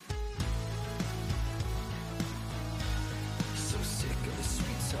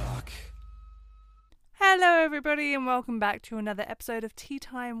Hello everybody and welcome back to another episode of Tea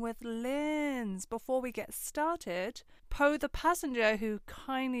Time with Linz. Before we get started, Poe the Passenger, who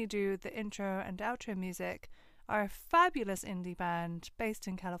kindly do the intro and outro music, are a fabulous indie band based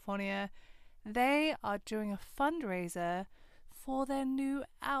in California. They are doing a fundraiser for their new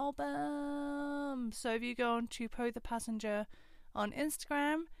album. So if you go on to Poe the Passenger on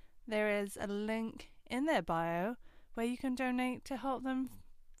Instagram, there is a link in their bio where you can donate to help them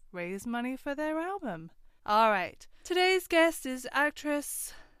raise money for their album. Alright, today's guest is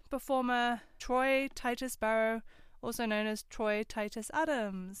actress, performer Troy Titus Barrow, also known as Troy Titus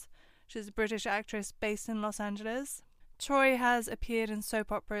Adams. She's a British actress based in Los Angeles. Troy has appeared in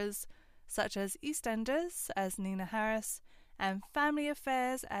soap operas such as EastEnders as Nina Harris and Family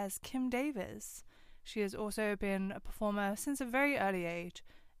Affairs as Kim Davis. She has also been a performer since a very early age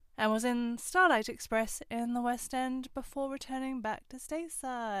and was in Starlight Express in the West End before returning back to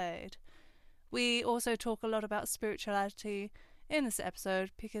stateside. We also talk a lot about spirituality in this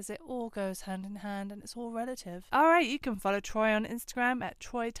episode because it all goes hand in hand and it's all relative. Alright, you can follow Troy on Instagram at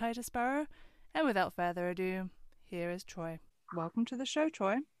Troy Titus Barrow. And without further ado, here is Troy. Welcome to the show,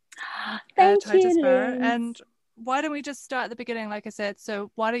 Troy. Thank Titus you, Barrow. Liz. And why don't we just start at the beginning, like I said. So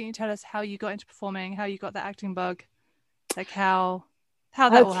why don't you tell us how you got into performing, how you got the acting bug, like how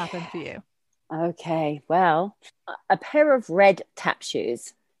that all happened for you. Okay, well, a pair of red tap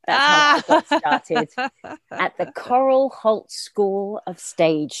shoes. That's how I got started at the Coral Holt School of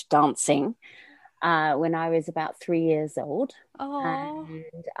Stage Dancing when I was about 3 years old. Oh.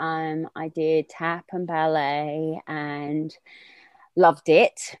 And I did tap and ballet and loved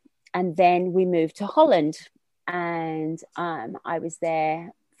it. And then we moved to Holland, and I was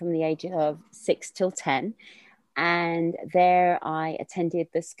there from the age of 6 till 10. And there I attended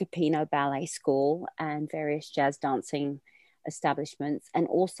the Scapino Ballet School and various jazz dancing establishments, and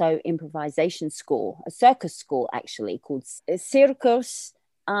also improvisation school, a circus school actually called Circus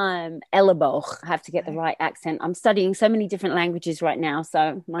Elleboog. I have to get the right accent. I'm studying so many different languages right now,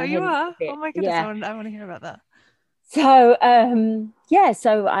 so my you are? bit, oh my goodness, yeah. I want to hear about that. So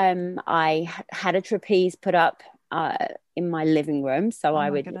I had a trapeze put up in my living room, so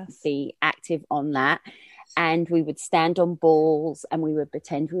I would be active on that. And we would stand on balls and we would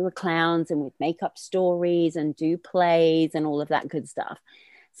pretend we were clowns and we'd make up stories and do plays and all of that good stuff.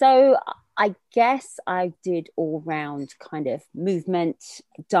 So I guess I did all round kind of movement,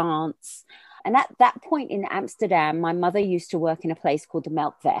 dance. And at that point in Amsterdam, my mother used to work in a place called the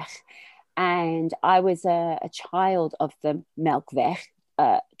Melkweg. And I was a child of the Melkweg,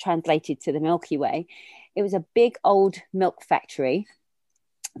 translated to the Milky Way. It was a big old milk factory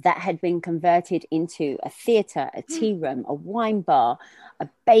that had been converted into a theatre, a tea room, a wine bar, a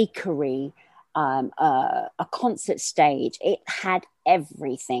bakery, a concert stage. It had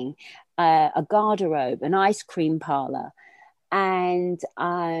everything, a garderobe, an ice cream parlour. And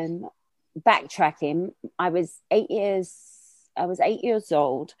backtracking, I was 8 years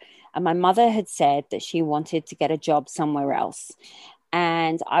old, and my mother had said that she wanted to get a job somewhere else.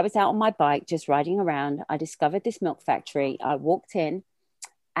 And I was out on my bike just riding around. I discovered this milk factory. I walked in,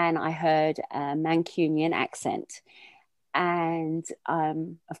 and I heard a Mancunian accent. And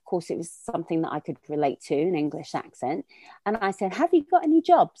of course, it was something that I could relate to, an English accent. And I said, "Have you got any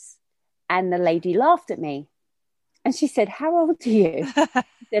jobs?" And the lady laughed at me. And she said, "How old are you?" I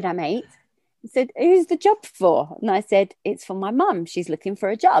said, "I'm 8. She said, "Who's the job for?" And I said, "It's for my mum. She's looking for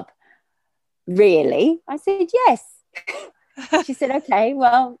a job." "Really?" I said, "Yes." She said, "Okay,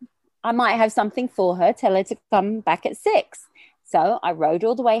 well, I might have something for her. Tell her to come back at 6. So I rode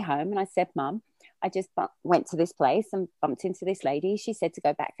all the way home and I said, "Mum, I just went to this place and bumped into this lady. She said to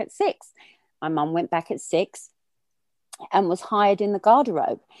go back at 6. My mum went back at 6 and was hired in the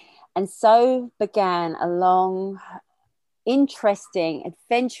garderobe. And so began a long, interesting,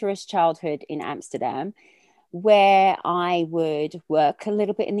 adventurous childhood in Amsterdam, where I would work a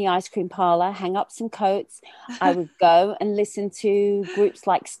little bit in the ice cream parlor, hang up some coats. I would go and listen to groups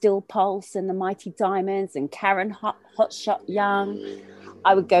like Still Pulse and the Mighty Diamonds and Karen Hotshot Young.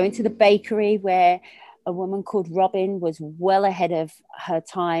 I would go into the bakery where a woman called Robin was well ahead of her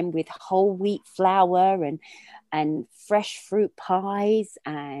time with whole wheat flour and fresh fruit pies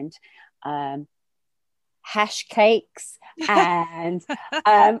and hash cakes and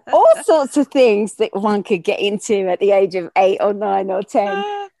all sorts of things that one could get into at the age of 8 or 9 or 10.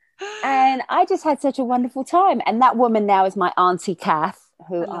 And I just had such a wonderful time. And that woman now is my Auntie Kath,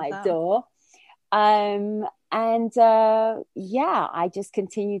 who I adore. I just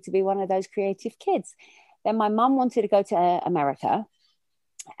continued to be one of those creative kids. Then my mum wanted to go to America.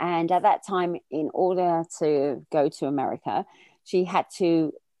 And at that time, in order to go to America, she had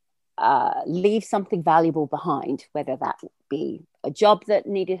to leave something valuable behind, whether that be a job that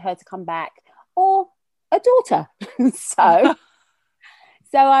needed her to come back or a daughter. so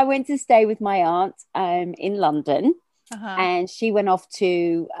so I went to stay with my aunt in London, and she went off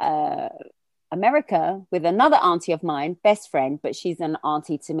to America with another auntie of mine, best friend, but she's an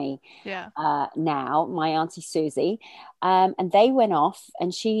auntie to me now, my auntie Susie. And they went off,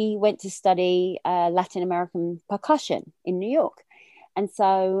 and she went to study Latin American percussion in New York. And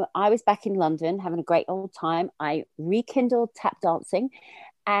so I was back in London having a great old time. I rekindled tap dancing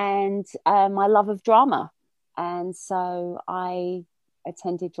and my love of drama. And so I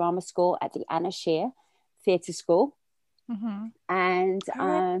attended drama school at the Anna Scher Theatre School. And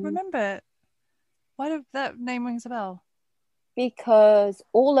I remember it. Why did that name rings a bell? Because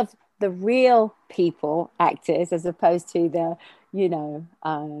all of the real people, actors, as opposed to the,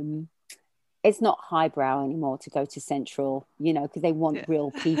 it's not highbrow anymore to go to Central, because they want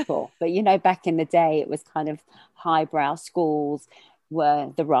real people. But, back in the day, it was kind of highbrow schools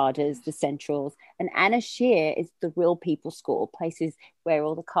were the RADAs, the Centrals. And Anna Scher is the real people school, places where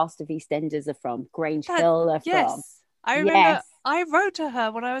all the cast of EastEnders are from, Grange Hill are from. I remember I wrote to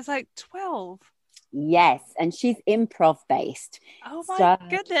her when I was like 12. Yes, and she's improv based. Oh my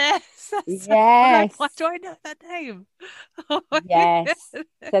goodness. Yes. Why do I know that name? Yes.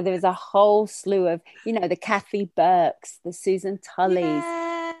 So there was a whole slew of, the Kathy Burkes, the Susan Tullys.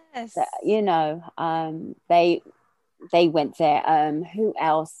 Yes. They went there. Who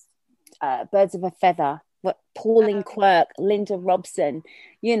else? Birds of a Feather. Pauline Quirk, Linda Robson.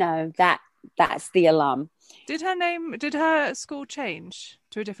 That's the alum. Did her school change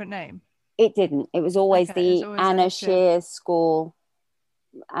to a different name? It didn't. It was always Anna Scher School,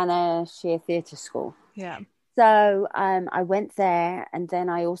 Anna Scher Theatre School. Yeah. So I went there, and then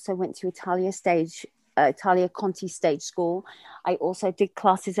I also went to Italia Conti Stage School. I also did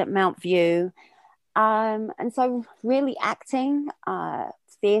classes at Mount View. And so really acting,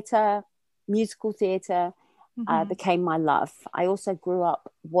 theatre, musical theatre became my love. I also grew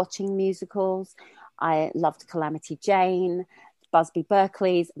up watching musicals. I loved Calamity Jane, Busby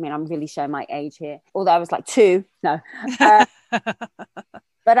Berkeley's. I mean, I'm really showing my age here, although I was like 2. No.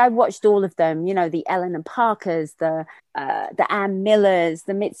 But I watched all of them, the Eleanor Parkers, the Ann Millers,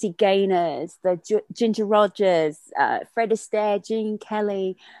 the Mitzi Gaynors, the Ginger Rogers, Fred Astaire, Gene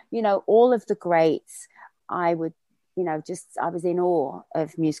Kelly, all of the greats. I would, I was in awe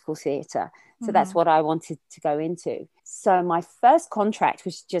of musical theatre. So that's what I wanted to go into. So my first contract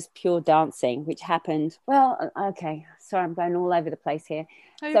was just pure dancing, which happened, sorry, I'm going all over the place here.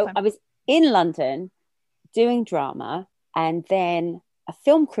 So I was in London doing drama, and then a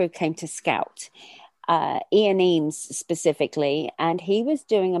film crew came to scout, Ian Eames specifically, and he was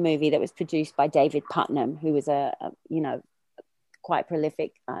doing a movie that was produced by David Putnam, who was a quite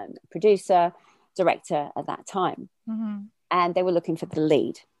prolific producer, director at that time. And they were looking for the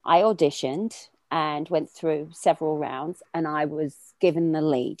lead. I auditioned and went through several rounds, and I was given the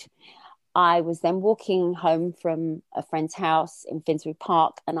lead. I was then walking home from a friend's house in Finsbury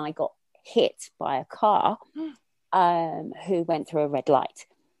Park, and I got hit by a car who went through a red light.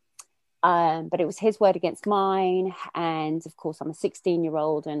 But it was his word against mine. And of course, I'm a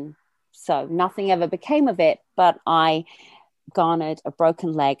 16-year-old, and so nothing ever became of it. But I garnered a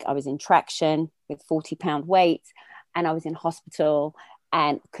broken leg. I was in traction with 40-pound weight, and I was in hospital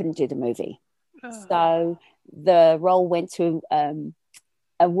and couldn't do the movie. So the role went to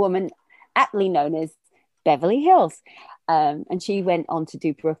a woman aptly known as Beverly Hills. And she went on to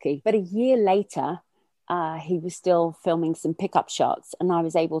do Brookie. But a year later, he was still filming some pickup shots, and I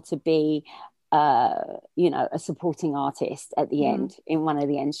was able to be, a supporting artist at the end in one of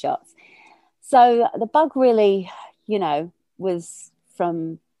the end shots. So the bug really, was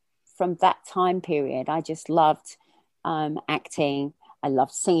from that time period. I just loved acting. I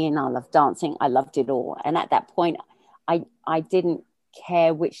loved singing. I loved dancing. I loved it all. And at that point, I didn't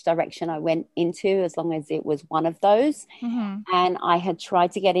care which direction I went into, as long as it was one of those. And I had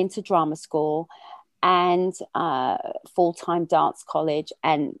tried to get into drama school and full-time dance college,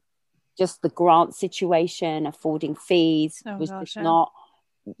 and just the grant situation, affording fees not.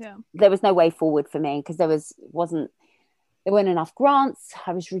 There was no way forward for me, because there weren't enough grants.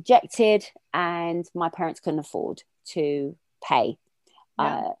 I was rejected, and my parents couldn't afford to pay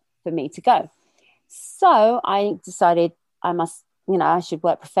for me to go. So I decided I should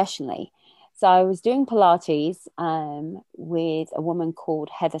work professionally. So I was doing Pilates with a woman called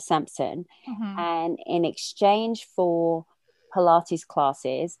Heather Sampson. And in exchange for Pilates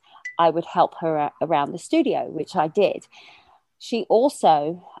classes, I would help her around the studio, which I did. She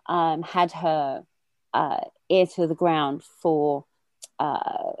also had her ear to the ground for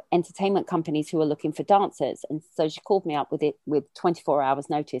entertainment companies who are looking for dancers. And so she called me up with 24 hours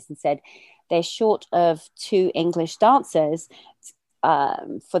notice and said, they're short of 2 English dancers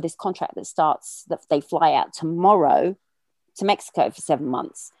for this contract that they fly out tomorrow to Mexico for 7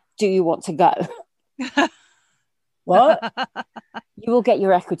 months. Do you want to go? What? You will get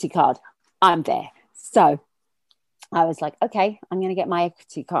your equity card. I'm there. So I was like, okay, I'm going to get my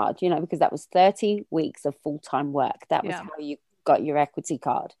equity card, because that was 30 weeks of full-time work. That was how you got your equity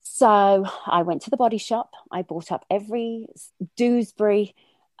card. So I went to the Body Shop. I bought up every Dewsbury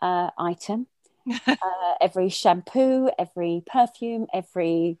item, every shampoo, every perfume,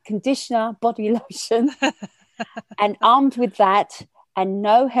 every conditioner, body lotion. And armed with that and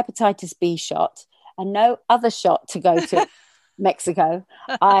no hepatitis B shot and no other shot to go to Mexico,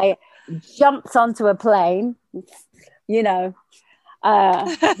 I jumped onto a plane, with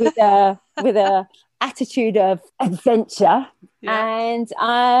a attitude of adventure, and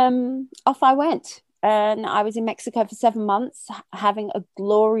off I went. And I was in Mexico for 7 months, having a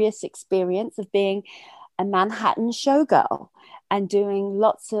glorious experience of being a Manhattan showgirl and doing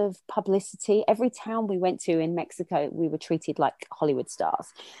lots of publicity. Every town we went to in Mexico, we were treated like Hollywood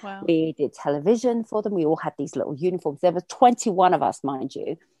stars. Wow. We did television for them. We all had these little uniforms. There were 21 of us, mind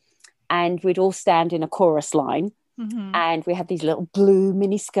you. And we'd all stand in a chorus line. Mm-hmm. And we had these little blue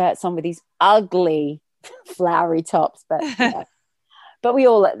mini skirts on with these ugly flowery tops. But we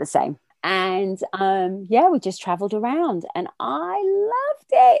all looked the same. And we just traveled around and I loved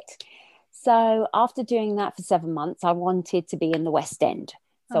it. So after doing that for 7 months, I wanted to be in the West End.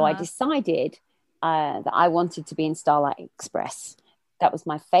 So I decided that I wanted to be in Starlight Express. That was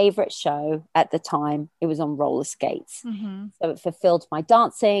my favorite show at the time. It was on roller skates. Mm-hmm. So it fulfilled my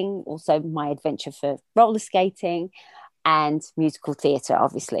dancing, also my adventure for roller skating and musical theatre,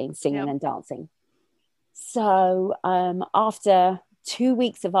 obviously, and singing and dancing. So after 2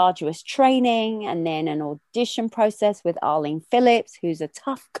 weeks of arduous training and then an audition process with Arlene Phillips, who's a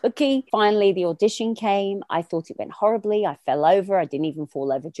tough cookie. Finally, the audition came. I thought it went horribly. I fell over. I didn't even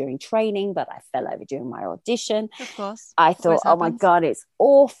fall over during training, but I fell over during my audition. Of course. I thought, oh my God, it's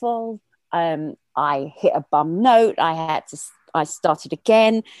awful. I hit a bum note. I started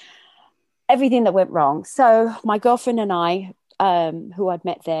again. Everything that went wrong. So my girlfriend and I, who I'd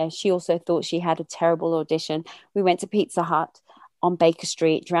met there, she also thought she had a terrible audition. We went to Pizza Hut on Baker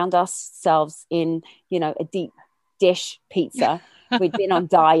Street, drowned ourselves in, a deep dish pizza. We'd been on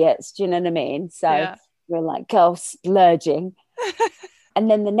diets, do you know what I mean? So we're like, go splurging.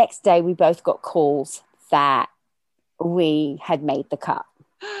 And then the next day we both got calls that we had made the cut.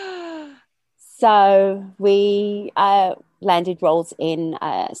 So we landed roles in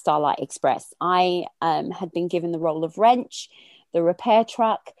Starlight Express. I had been given the role of Wrench, the repair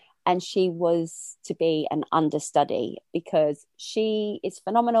truck, and she was to be an understudy because she is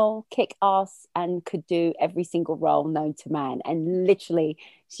phenomenal, kick-ass, and could do every single role known to man. And literally,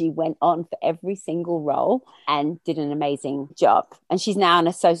 she went on for every single role and did an amazing job. And she's now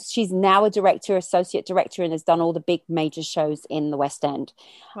a director, associate director, and has done all the big major shows in the West End.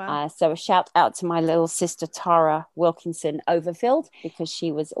 Wow. So a shout out to my little sister, Tara Wilkinson Overfield, because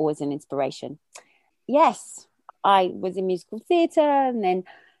she was always an inspiration. Yes, I was in musical theatre, and then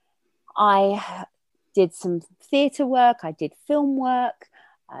I did some theatre work. I did film work,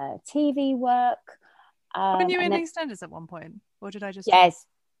 TV work. Were you in EastEnders at one point? Or did I just... Yes.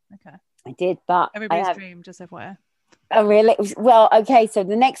 Okay. I did, but... Everybody's dream, just FYI. Oh, really? Well, okay, so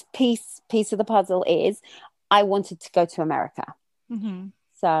the next piece of the puzzle is I wanted to go to America. Mm-hmm.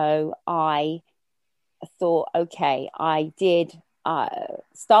 So I thought, okay, I did...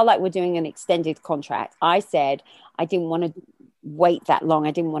 Starlight were doing an extended contract. I said I didn't want to wait that long.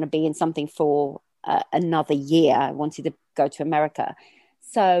 I didn't want to be in something for another year. I wanted to go to America.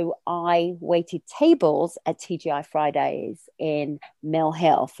 So I waited tables at TGI Fridays in Mill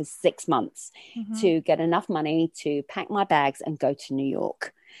Hill for 6 months to get enough money to pack my bags and go to New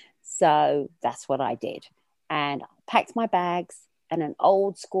York. So that's what I did. And I packed my bags, and an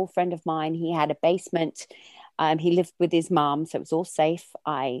old school friend of mine, he had a basement. He lived with his mom, so it was all safe.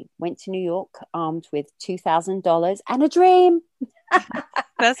 I went to New York armed with $2,000 and a dream.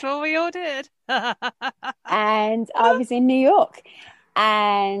 That's what we all did. And I was in New York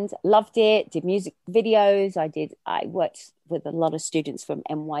and loved it, did music videos. I worked with a lot of students from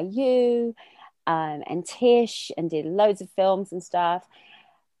NYU and Tisch and did loads of films and stuff.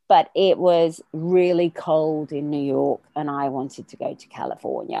 But it was really cold in New York and I wanted to go to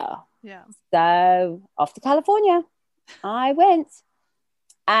California. Yeah. So off to California I went,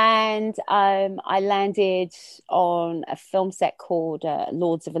 and I landed on a film set called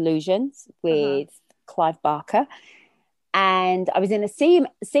Lords of Illusions with Clive Barker. And I was in a scene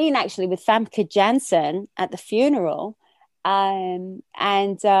actually with Famke Janssen at the funeral. And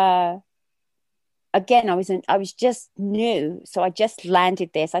again, I was just new. So I just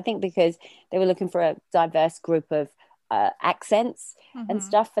landed this, I think because they were looking for a diverse group of accents and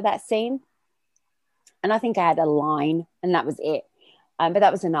stuff for that scene. And I think I had a line and that was it. But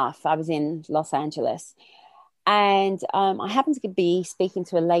that was enough. I was in Los Angeles. And I happened to be speaking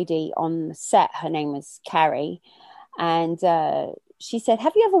to a lady on the set. Her name was Carrie. And she said,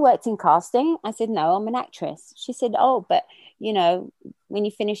 have you ever worked in casting? I said, no, I'm an actress. She said, oh, but, you know, when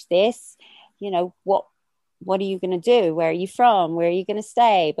you finish this, you know, what are you going to do? Where are you from? Where are you going to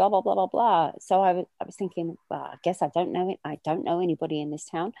stay? Blah, blah, blah, blah, blah. So I was thinking, well, I guess I don't know it. I don't know anybody in this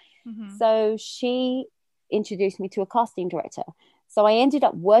town. So she introduced me to a casting director. So I ended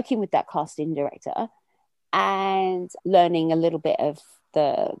up working with that casting director and learning a little bit of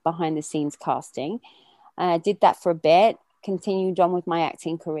the behind the scenes casting. Did that for a bit, continued on with my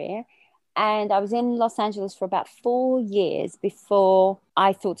acting career. And I was in Los Angeles for about 4 years before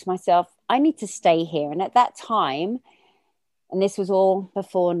I thought to myself, I need to stay here. And at that time, and this was all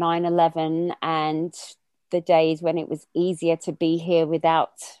before 9/11 and the days when it was easier to be here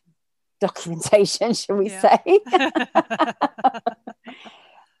without documentation, shall we say.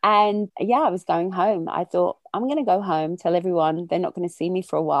 And yeah, I was going home. I thought, I'm going to go home, tell everyone they're not going to see me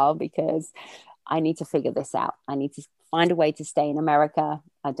for a while because I need to figure this out. I need to find a way to stay in America.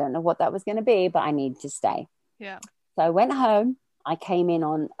 I don't know what that was going to be, but I need to stay. Yeah. So I went home. I came in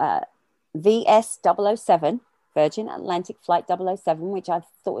on VS 007, Virgin Atlantic Flight 007, which I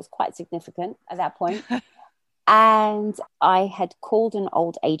thought was quite significant at that point. And I had called an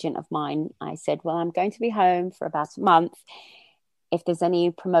old agent of mine. I said, well, I'm going to be home for about a month. If there's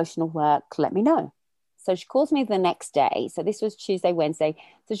any promotional work, let me know. So she calls me the next day. So this was Tuesday, Wednesday.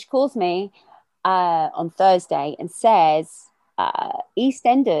 So she calls me on Thursday and says,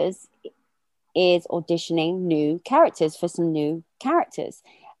 EastEnders is auditioning new characters for some new characters.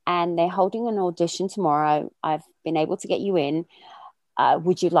 And they're holding an audition tomorrow. I've been able to get you in.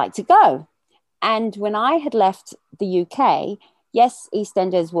 Would you like to go? And when I had left the UK, yes,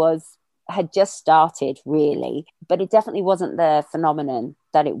 EastEnders had just started really, but it definitely wasn't the phenomenon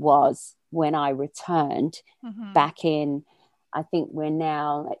that it was when I returned back in, I think we're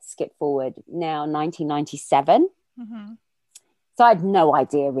now, let's skip forward, now 1997. So I had no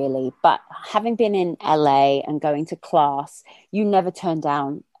idea really, but having been in LA and going to class, you never turn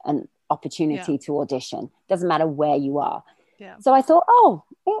down an opportunity to audition. Doesn't matter where you are. Yeah. So I thought, well,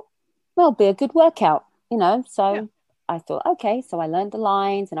 it'll be a good workout, you know, so I thought, okay, so I learned the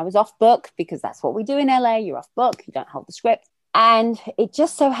lines and I was off book because that's what we do in LA. You're off book, you don't hold the script. And it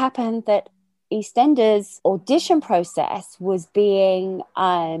just so happened that EastEnders audition process was being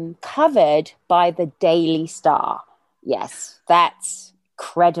covered by the Daily Star. Yes, that's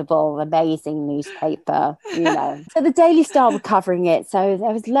credible, amazing newspaper, you know. So the Daily Star were covering it. So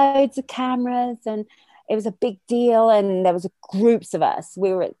there was loads of cameras and it was a big deal. And there was groups of us.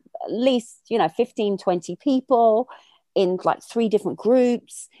 We were at least, 15, 20 people in like 3 different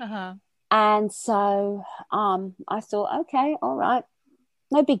groups. And so I thought, okay, all right,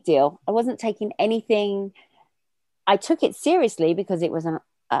 no big deal. I wasn't taking anything. I took it seriously because it was an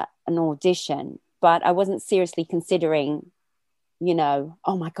audition, but I wasn't seriously considering,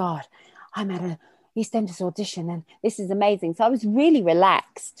 oh my God, I'm at a EastEnders audition and this is amazing. So I was really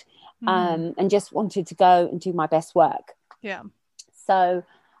relaxed and just wanted to go and do my best work. Yeah. So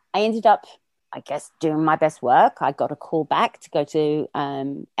I ended up, I guess, doing my best work. I got a call back to go to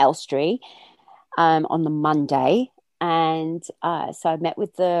Elstree on the Monday. And so I met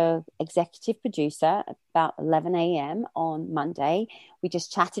with the executive producer about 11 a.m. on Monday. We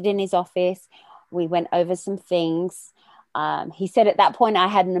just chatted in his office. We went over some things. He said at that point I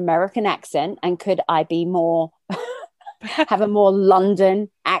had an American accent and could I be more, have a more London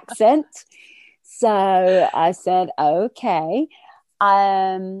accent? So I said, okay.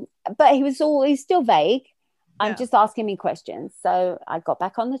 But he's still vague. I'm just asking me questions. So I got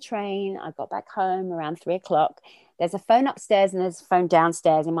back on the train. I got back home around 3:00. There's a phone upstairs and there's a phone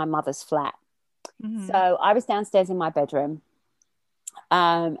downstairs in my mother's flat. So I was downstairs in my bedroom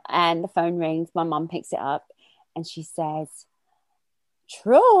and the phone rings. My mum picks it up and she says,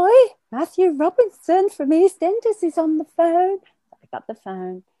 Troy, Matthew Robinson from EastEnders is on the phone. I pick up the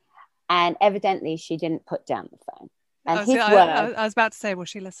phone and evidently she didn't put down the phone. And I was about to say, was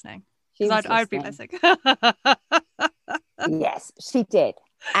she listening? Because I'd be listening. Yes, she did.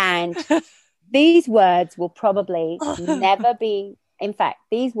 And these words will probably never be, in fact,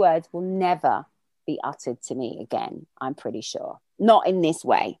 these words will never be uttered to me again, I'm pretty sure. not in this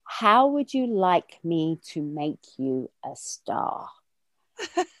way. How would you like me to make you a star?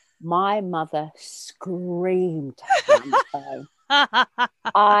 My mother screamed down the phone.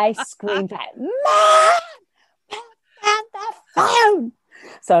 I screamed back, Mom, put down the phone.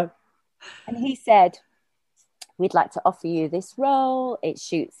 So, and he said, we'd like to offer you this role. It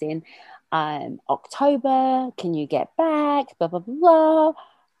shoots in October. Can you get back? Blah, blah, blah.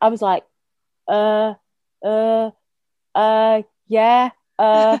 I was like, yeah.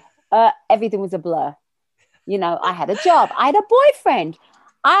 Everything was a blur. You know, I had a job. I had a boyfriend.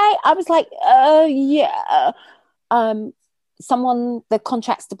 I was like, yeah. Someone, the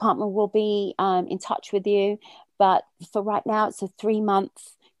contracts department will be in touch with you. But for right now, it's a 3-month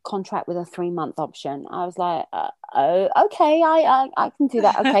contract with a 3-month option. I was like, oh, okay, I can do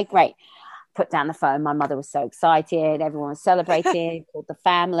that. Okay, great. Put down the phone. My mother was so excited. Everyone was celebrating, called the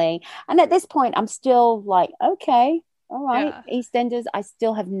family. And at this point, I'm still like, okay, all right, yeah. EastEnders. I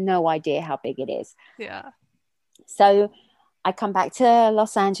still have no idea how big it is. Yeah. So I come back to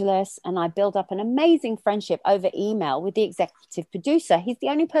Los Angeles and I build up an amazing friendship over email with the executive producer. He's the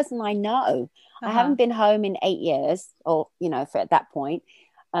only person I know. I haven't been home in 8 years, or, you know, for at that point,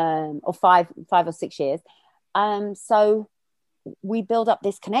 or five or 6 years. So we build up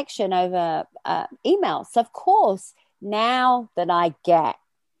this connection over email. So of course, now that I get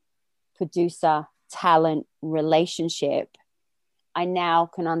producer, talent, relationship, I now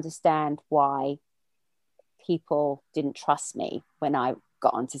can understand why people didn't trust me when I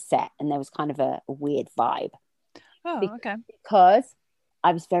got onto set, and there was kind of a weird vibe. Oh, okay. Because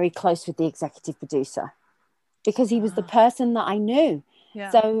I was very close with the executive producer, because he was the person that I knew.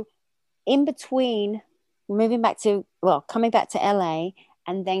 Yeah. So in between coming back to LA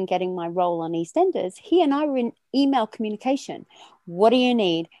and then getting my role on EastEnders, he and I were in email communication. What do you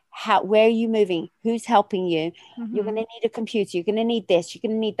need? Where are you moving? Who's helping you? Mm-hmm. You're going to need a computer. You're going to need this. You're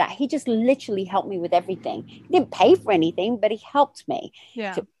going to need that. He just literally helped me with everything. He didn't pay for anything, but he helped me.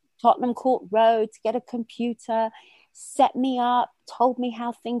 Yeah. To Tottenham Court Road to get a computer, set me up, told me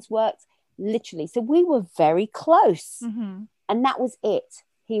how things worked, literally. So we were very close. Mm-hmm. And that was it.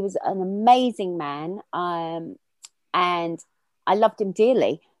 He was an amazing man. And I loved him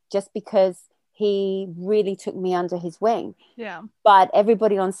dearly just because he really took me under his wing. Yeah. But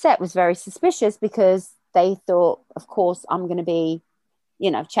everybody on set was very suspicious because they thought, of course, I'm going to be, you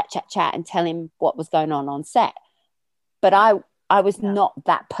know, chat and tell him what was going on set. But I was not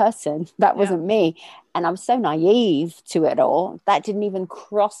that person. That wasn't me. And I was so naive to it all. That didn't even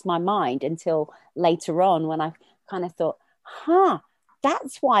cross my mind until later on, when I kind of thought,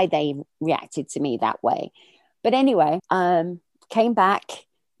 that's why they reacted to me that way. But anyway, came back,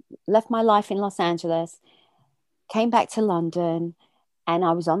 left my life in Los Angeles, came back to London, and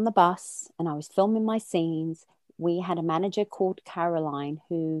I was on the bus and I was filming my scenes. We had a manager called Caroline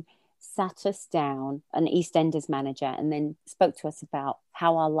who sat us down, an EastEnders manager, and then spoke to us about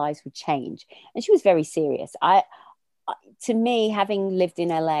how our lives would change. And she was very serious. To me, having lived in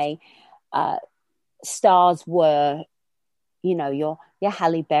LA, stars were, you know, your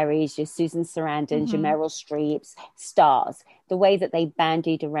Halle Berrys, your Susan Sarandons, your Meryl Streeps, stars. The way that they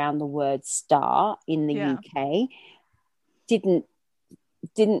bandied around the word star in the UK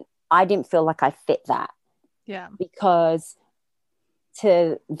I didn't feel like I fit that. Yeah. Because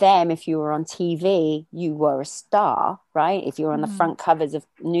to them, if you were on TV, you were a star, right? If you were on the front covers of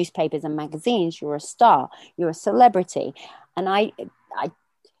newspapers and magazines, you were a star. You're a celebrity. And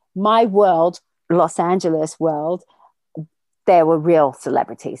my world, Los Angeles world, there were real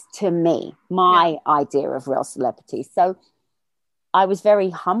celebrities to me, my idea of real celebrities. So I was very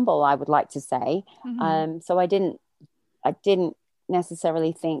humble, I would like to say. So I didn't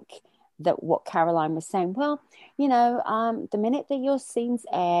necessarily think that what Caroline was saying, well, you know, the minute that your scenes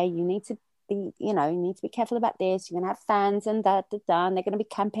air, you need to be careful about this. You're going to have fans and and they're going to be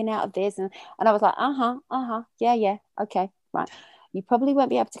camping out of this. And I was like, yeah, okay, right. You probably won't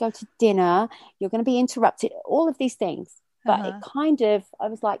be able to go to dinner. You're going to be interrupted, all of these things. But it kind of, I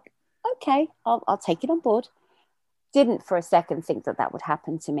was like, okay, I'll take it on board. Didn't for a second think that would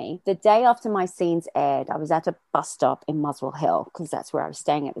happen to me. The day after my scenes aired, I was at a bus stop in Muswell Hill, because that's where I was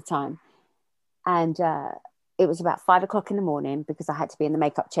staying at the time. And it was about 5 o'clock in the morning, because I had to be in the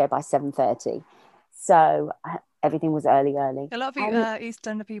makeup chair by 7:30. So everything was early. A lot of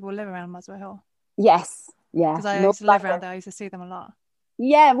EastEnder people live around Muswell Hill. Yes, yeah. Because I used to live around there. I used to see them a lot.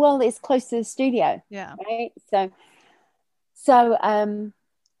 Yeah, well, it's close to the studio. Yeah. Right? So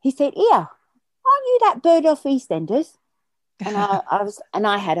he said, "Yeah, aren't you that bird off EastEnders?" And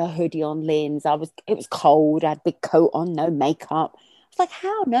I had a hoodie on, Lynn's. It was cold. I had a big coat on, no makeup. I was like,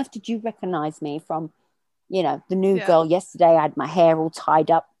 how on earth did you recognize me from You know, the new Yeah. girl yesterday, I had my hair all tied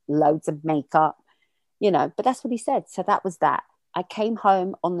up, loads of makeup, you know, but that's what he said. So that was that. I came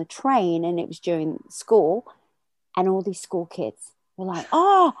home on the train and it was during school, and all these school kids were like,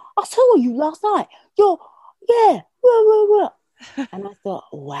 "Oh, I saw you last night. You're, yeah, whoa, whoa, whoa." And I thought,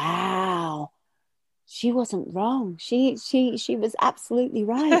 wow, she wasn't wrong. She was absolutely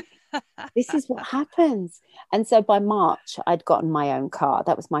right. This is what happens. And so by March, I'd gotten my own car.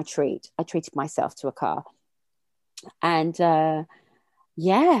 That was my treat. I treated myself to a car. And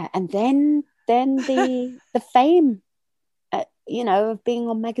yeah, and then the fame, you know, of being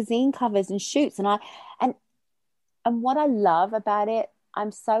on magazine covers and shoots. And and what I love about it,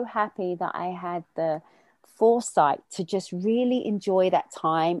 I'm so happy that I had the foresight to just really enjoy that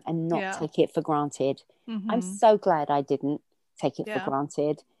time and not Yeah. take it for granted. I'm Mm-hmm. so glad I didn't take it for Yeah.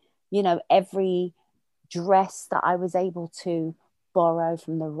 granted. You know, every dress that I was able to borrow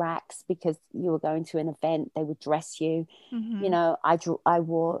from the racks, because you were going to an event, they would dress you. You Mm-hmm. know, I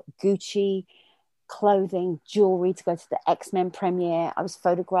wore Gucci clothing, jewelry to go to the X-Men premiere. I was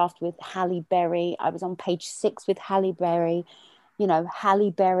photographed with Halle Berry. I was on page 6 with Halle Berry. You know,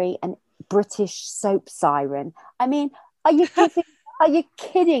 Halle Berry, and British soap siren. I mean, are you kidding? Are you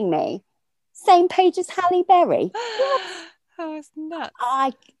kidding me? Same page as Halle Berry. What? Oh, it's nuts.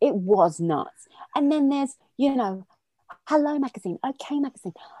 It was nuts. And then there's, you know, Hello Magazine, OK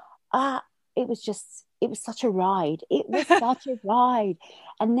Magazine. Ah, it was such a ride. It was such a ride.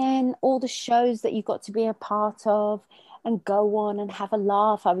 And then all the shows that you got to be a part of and go on and have a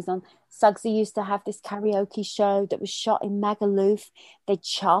laugh. I was on Suggsy used to have this karaoke show that was shot in Magaluf. They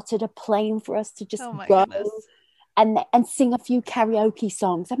chartered a plane for us to just Oh my go goodness. and sing a few karaoke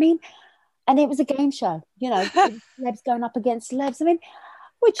songs. I mean, and it was a game show, you know, it was celebs going up against celebs. I mean,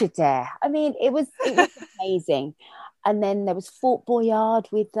 would you dare? I mean, it was amazing. And then there was Fort Boyard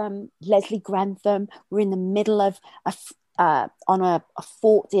with Leslie Grantham. We're in the middle of on a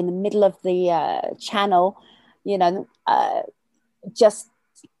fort in the middle of the channel, you know, just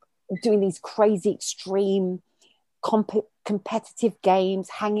doing these crazy extreme competitive games,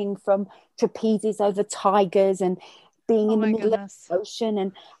 hanging from trapezes over tigers, and being Oh in the my middle of goodness. the ocean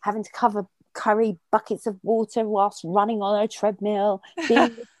and having to carry buckets of water whilst running on a treadmill,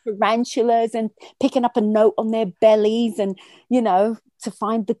 being with tarantulas and picking up a note on their bellies, and, you know, to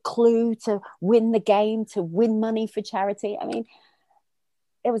find the clue to win the game, to win money for charity. I mean,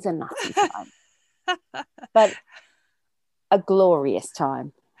 it was a nutty time, but a glorious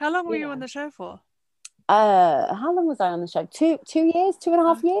time. How long were You you on know, the show for? how long was I on the show? 2 years,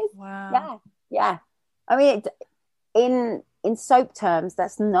 2.5 years. Wow. Yeah, yeah. I mean, in soap terms,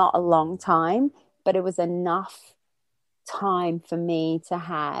 that's not a long time, but it was enough time for me to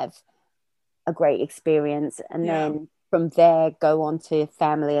have a great experience, and Yeah. then from there go on to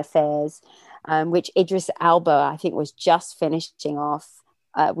Family Affairs, which Idris Elba I think was just finishing off.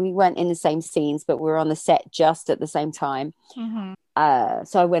 We weren't in the same scenes, but we were on the set just at the same time. Mm-hmm.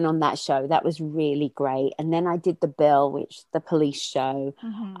 So I went on that show. That was really great. And then I did The Bill, which the police show.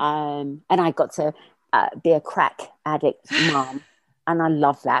 Mm-hmm. And I got to be a crack addict mom. And I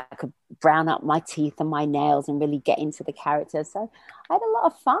love that. I could brown up my teeth and my nails and really get into the character. So I had a lot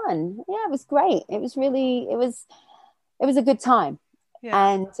of fun. Yeah, it was great. It was a good time.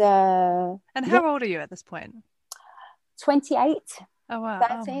 Yeah. And And yeah, how old are you at this point? 28, Oh wow.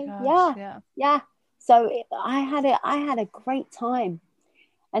 Oh my 30. gosh. Yeah, Yeah. yeah. So I had a great time.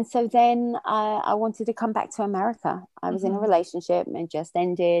 And so then I wanted to come back to America. I was in a Mm-hmm. relationship and it just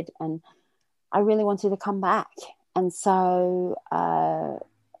ended, and I really wanted to come back. And so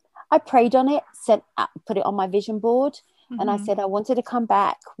I prayed on it, put it on my vision board, and I Mm-hmm. said I wanted to come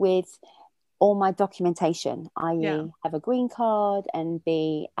back with all my documentation, Yeah. i.e., have a green card and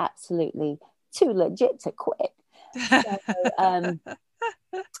be absolutely too legit to quit. So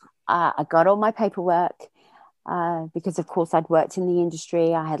I got all my paperwork. Because of course I'd worked in the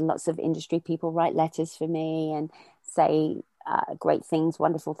industry. I had lots of industry people write letters for me and say great things,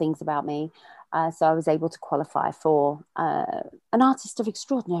 wonderful things about me. So I was able to qualify for an artist of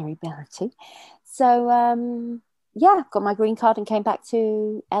extraordinary ability. So yeah, got my green card and came back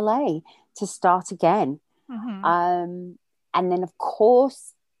to LA to start again. Mm-hmm. And then of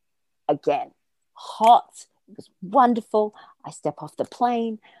course, again, hot. It was wonderful. I step off the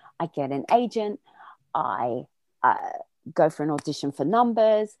plane. I get an agent. I go for an audition for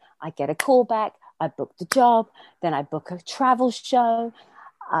Numbers. I get a call back. I book the job. Then I book a travel show.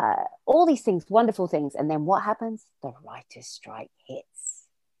 All these things, wonderful things. And then what happens? The writer's strike hits.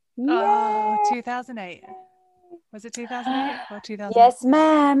 Oh, Yeah. 2008. Was it 2008 or 2000? Yes,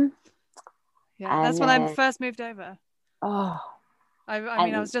 ma'am. Yeah, that's And when I then, first moved over. oh, I mean, I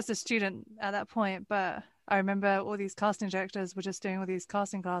and was just a student at that point, but I remember all these casting directors were just doing all these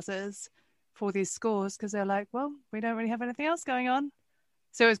casting classes for these schools because they're like, well, we don't really have anything else going on.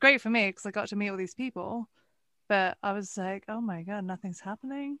 So it was great for me because I got to meet all these people. But I was like, oh my God, nothing's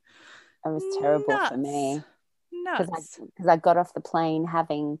happening. It was terrible for Nuts. me Nuts. because I got off the plane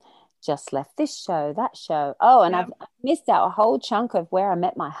having just left this show, that show. Oh, and Yep. I've missed out a whole chunk of where I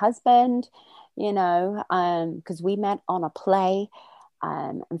met my husband, you know, because we met on a play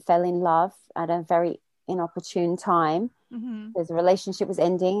and fell in love at a very inopportune time. Mm-hmm. Because the relationship was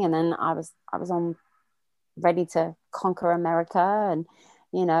ending, and then I was on ready to conquer America, and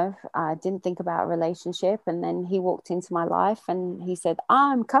you know, I didn't think about a relationship. And then he walked into my life and he said,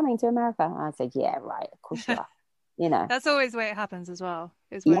 I'm coming to America. And I said, yeah, right, of course you are, you know. That's always the way it happens as well,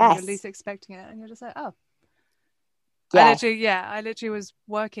 is when you're Yes. least expecting it and you're just like, oh. Yes. I literally was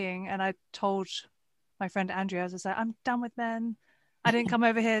working and I told my friend Andrea, I was just like, I'm done with men. I didn't come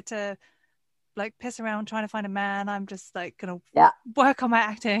over here to like piss around trying to find a man. I'm just like gonna work on my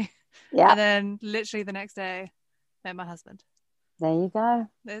acting. Yeah. And then literally the next day, met my husband. There you go.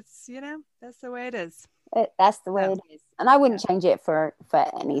 It's, you know, that's the way it is. That's the way it is. And I wouldn't change it for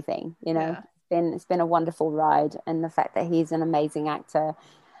anything, you know. It's been a wonderful ride. And the fact that he's an amazing actor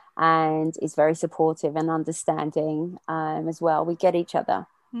and is very supportive and understanding as well. We get each other,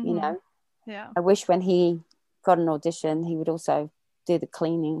 you know. Yeah. I wish when he got an audition, he would also do the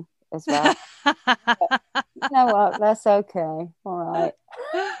cleaning as well. But you know what? That's okay. All right.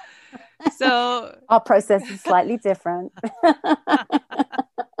 So our process is slightly different. It's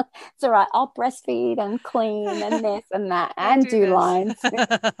all right. I'll breastfeed and clean and this and that and do lines.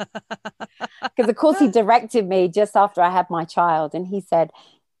 Because of course he directed me just after I had my child, and he said,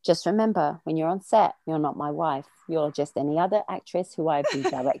 just remember, when you're on set, you're not my wife. You're just any other actress who I've been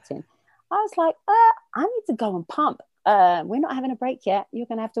directing. I was like, I need to go and pump. We're not having a break yet. You're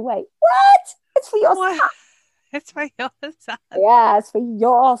going to have to wait. What? It's for your son. It's for your son. Yeah, it's for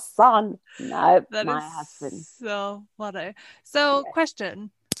your son. No, my husband. So funny. So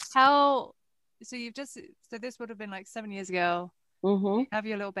question, so this would have been like 7 years ago. Mm-hmm. You have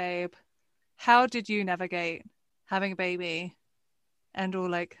your little babe. How did you navigate having a baby and all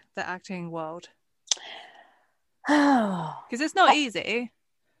like the acting world? Because it's not easy.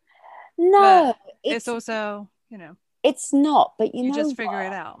 No, it's also, you know, it's not, but you know, just figure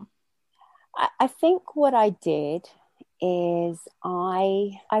it out. I think what I did is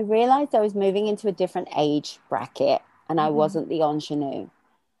I realized I was moving into a different age bracket, and I wasn't the ingenue.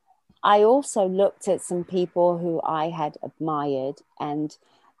 I also looked at some people who I had admired and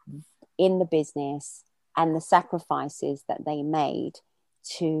in the business and the sacrifices that they made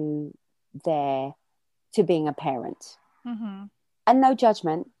to being a parent. Mm-hmm. And no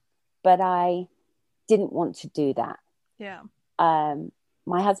judgment, but I didn't want to do that. Yeah.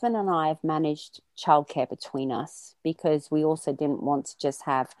 My husband and I have managed childcare between us because we also didn't want to just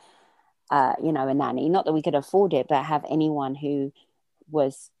have, you know, a nanny. Not that we could afford it, but have anyone who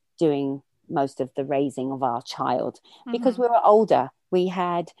was doing most of the raising of our child. Because we were older. We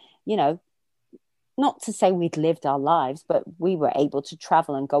had, you know, not to say we'd lived our lives, but we were able to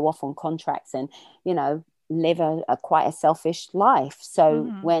travel and go off on contracts and, you know, live a quite a selfish life. So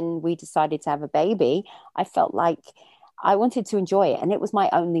when we decided to have a baby, I felt like I wanted to enjoy it, and it was my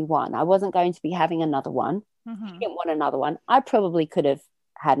only one. I wasn't going to be having another one. I didn't want another one. I probably could have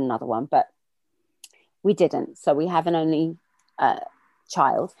had another one, but we didn't. So we have an only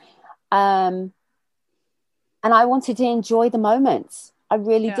child. And I wanted to enjoy the moments. I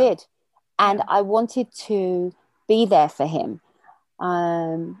really did. And I wanted to be there for him.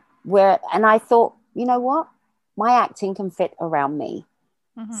 And I thought, you know what? My acting can fit around me.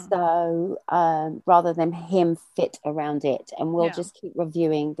 So rather than him fit around it, and we'll just keep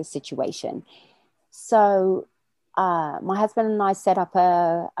reviewing the situation. So my husband and I set up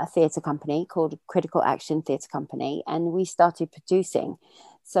a theatre company called Critical Action Theatre Company, and we started producing.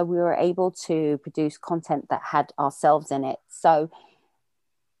 So we were able to produce content that had ourselves in it. So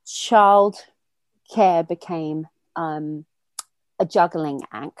child care became a juggling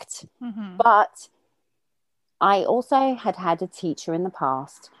act. But I also had a teacher in the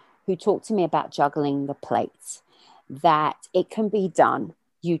past who talked to me about juggling the plates, that it can be done.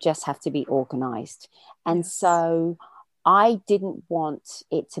 You just have to be organized. And so I didn't want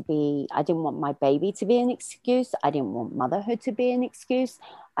I didn't want my baby to be an excuse. I didn't want motherhood to be an excuse.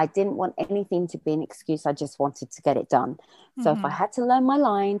 I didn't want anything to be an excuse. I just wanted to get it done. So if I had to learn my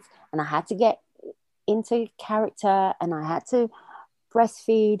lines and I had to get into character and I had to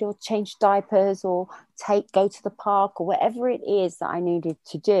breastfeed or change diapers or go to the park or whatever it is that I needed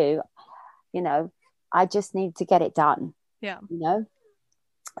to do, you know, I just needed to get it done. Yeah. You know?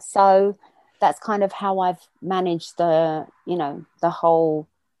 So that's kind of how I've managed the, you know, the whole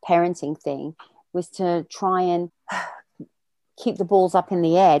parenting thing, was to try and keep the balls up in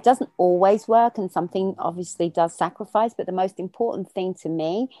the air. It doesn't always work, and something obviously does sacrifice, but the most important thing to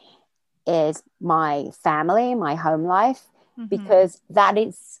me is my family, my home life, because that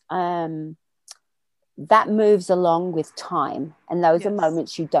is that moves along with time, and those are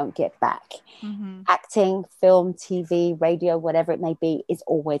moments you don't get back. Acting, film, TV, radio, whatever it may be, is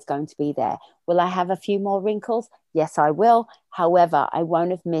always going to be there. Will I have a few more wrinkles? Yes, I will. However, I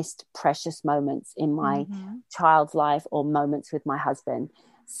won't have missed precious moments in my child's life or moments with my husband.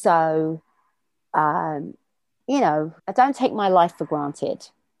 So you know, I don't take my life for granted.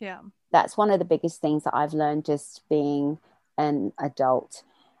 Yeah, that's one of the biggest things that I've learned just being an adult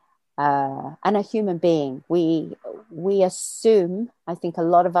and a human being. We assume, I think a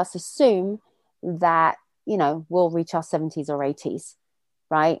lot of us assume that, you know, we'll reach our 70s or 80s,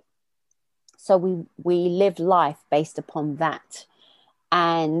 right? So we live life based upon that.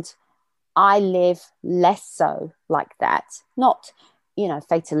 And I live less so like that. Not, you know,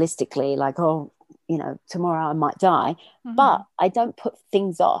 fatalistically, like, oh, you know, tomorrow I might die. But I don't put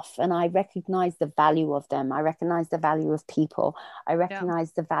things off, and I recognize the value of them. I recognize the value of people. I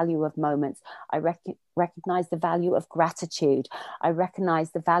recognize the value of moments. I recognize the value of gratitude. I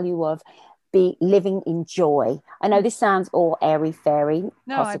recognize the value of living in joy. I know this sounds all airy fairy,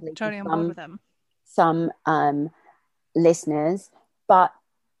 no, possibly I'm totally on board with them. Some listeners, but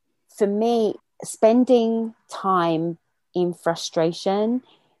for me, spending time in frustration,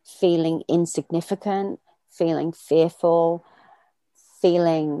 feeling insignificant, feeling fearful,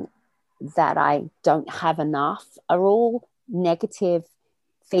 feeling that I don't have enough, are all negative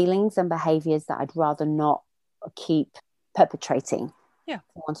feelings and behaviors that I'd rather not keep perpetrating, for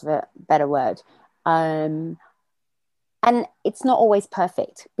want of a better word. And it's not always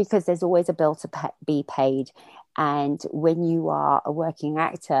perfect, because there's always a bill to be paid. And when you are a working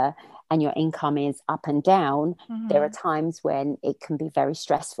actor and your income is up and down, there are times when it can be very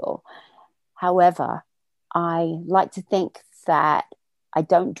stressful. However, I like to think that I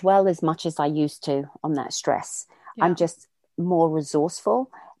don't dwell as much as I used to on that stress. I'm just more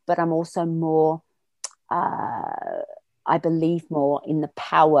resourceful, but I'm also more, I believe more in the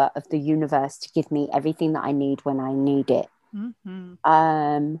power of the universe to give me everything that I need when I need it.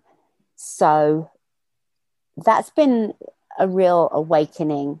 So that's been a real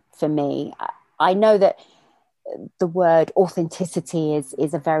awakening for me. I know that the word authenticity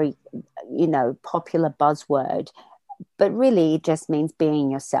is a very, you know, popular buzzword, but really it just means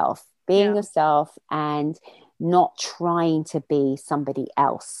being yourself and not trying to be somebody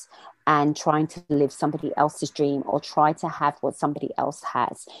else and trying to live somebody else's dream or try to have what somebody else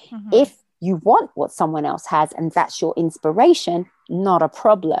has. If you want what someone else has and that's your inspiration, not a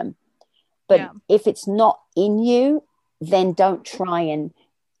problem. But if it's not in you, then don't try and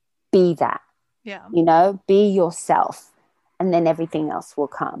be that. You know, be yourself, and then everything else will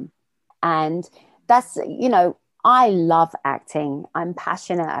come. And that's, you know, I love acting. I'm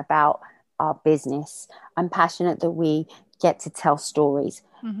passionate about our business. I'm passionate that we get to tell stories,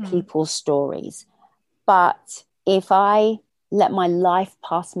 people's stories. But if I let my life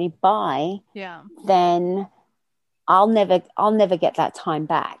pass me by, then I'll never get that time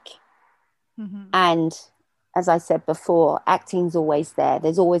back. And as I said before, acting's always there.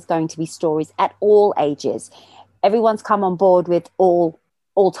 There's always going to be stories at all ages. Everyone's come on board with all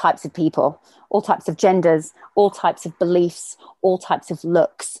types of people, all types of genders, all types of beliefs, all types of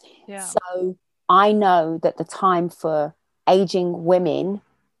looks. So I know that the time for aging women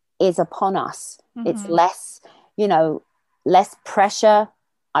is upon us. It's less, you know, less pressure.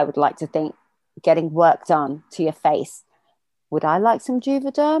 I would like to think getting work done to your face. Would I like some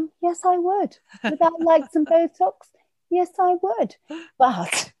Juvederm? Yes, I would. Would I like some Botox? Yes, I would.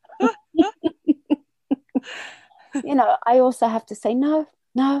 But, you know, I also have to say, no,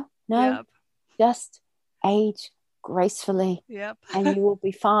 just age gracefully and you will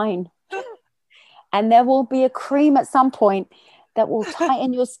be fine. And there will be a cream at some point that will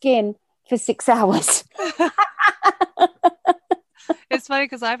tighten your skin for 6 hours. It's funny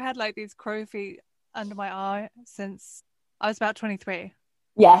because I've had like these crow feet under my eye since I was about 23.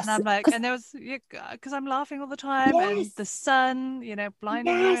 Yes. And I'm like, and there was, because I'm laughing all the time and the sun, you know,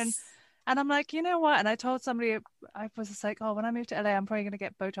 blinding you. And I'm like, you know what? And I told somebody, I was just like, oh, when I move to LA, I'm probably going to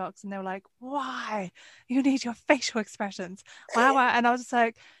get Botox. And they were like, why? You need your facial expressions. Wow. And I was just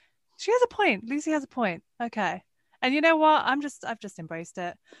like, she has a point. Lucy has a point. Okay. And you know what? I've just embraced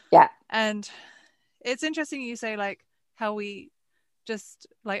it. Yeah. And it's interesting you say like how we just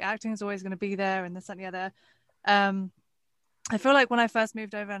like acting is always going to be there and this and the other. I feel like when I first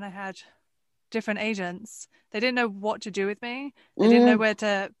moved over and I had different agents. They didn't know what to do with me. They didn't know Mm, where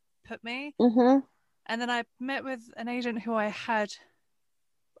to put me. mm-hmm, And then I met with an agent who I had,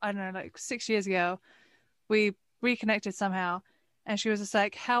 I don't know, like 6 years ago. We reconnected somehow. And she was just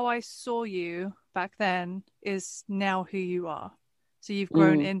like, how I saw you back then is now who you are. So you've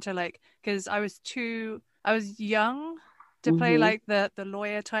grown mm, into like, because I was young to play mm-hmm, like the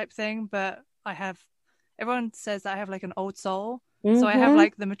lawyer type thing, but everyone says that I have like an old soul. So I have mm-hmm.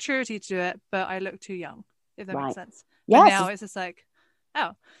 like the maturity to do it, but I look too young, if that makes Right. sense. But Yes. now it's just like,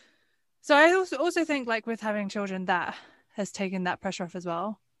 oh. So I also think like with having children, that has taken that pressure off as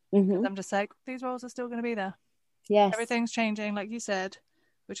well. Because Mm-hmm. I'm just like, these roles are still going to be there. Yes. Everything's changing, like you said,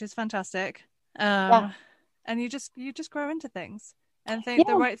 which is fantastic. Yeah. And you just grow into things and think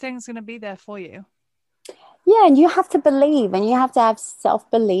the Yeah. right thing's going to be there for you. Yeah. And you have to believe and you have to have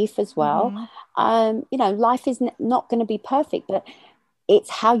self-belief as well. Mm-hmm. Life is not going to be perfect, but it's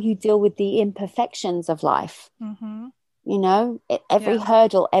how you deal with the imperfections of life. Mm-hmm. Every Yeah.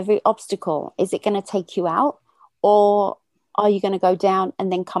 hurdle, every obstacle, is it going to take you out or are you going to go down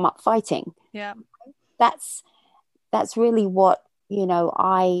and then come up fighting? Yeah. That's that's really what,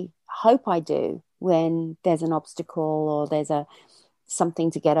 I hope I do when there's an obstacle or there's a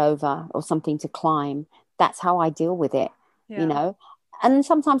something to get over or something to climb. That's how I deal with it, you Yeah. know. And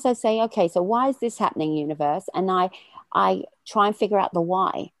sometimes I say, okay, so why is this happening, universe? And I try and figure out the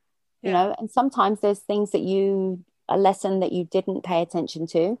why, Yeah. and sometimes there's things a lesson that you didn't pay attention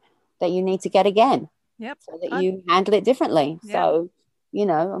to that you need to get again Yep. so that you handle it differently. Yeah. So, you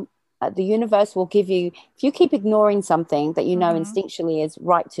know, the universe will give you, if you keep ignoring something that Mm-hmm. instinctually is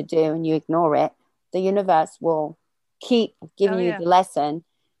right to do and you ignore it, the universe will keep Oh giving you yeah. the lesson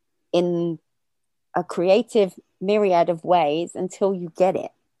in a creative myriad of ways until you get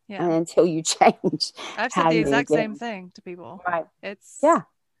it Yeah. and until you change I've said how the you exact same do. thing to people. Right. It's Yeah.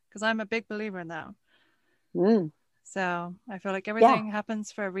 because I'm a big believer in that. Mm. So I feel like Yeah. everything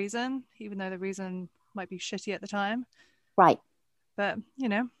happens for a reason, even though the reason might be shitty at the time. Right. But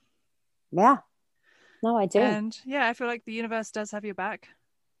Yeah. No, I do. and yeah, I feel like the universe does have your back.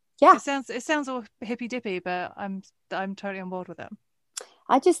 Yeah. It sounds all hippy dippy, but I'm totally on board with it.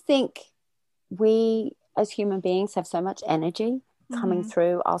 I just think we as human beings have so much energy coming Mm-hmm.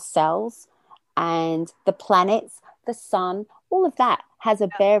 through our cells and the planets, the sun, all of that has a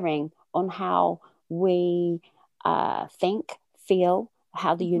Yeah. bearing on how we think, feel,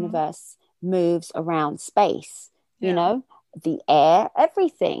 how the Mm-hmm. universe moves around space, Yeah. the air,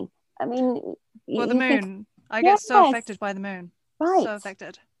 everything. I mean, Well, the you think, moon. I get so yes, affected by the moon. right, So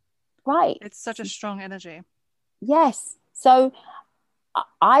affected. right, It's such a strong energy. yes. So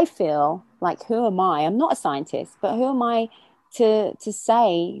I feel like, who am I? I'm not a scientist, but who am I to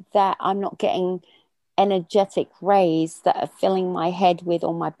say that I'm not getting energetic rays that are filling my head with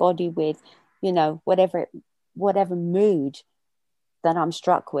or my body with, whatever mood that I'm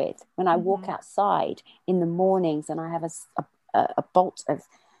struck with. When I walk Mm-hmm. outside in the mornings and I have a bolt of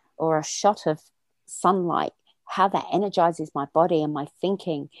or a shot of sunlight, how that energizes my body and my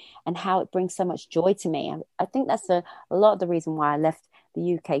thinking and how it brings so much joy to me. I think that's a lot of the reason why I left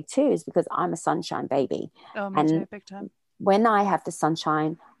the UK too, is because I'm a sunshine baby. Oh, me And too, big time. when I have the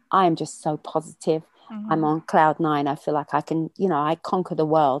sunshine, I am just so positive. I'm Mm-hmm. on cloud nine. I feel like I can, I conquer the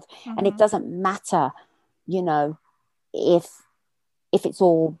world. And it Mm-hmm. doesn't matter, you know, if it's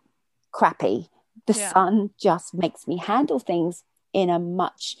all crappy. The Yeah. sun just makes me handle things in a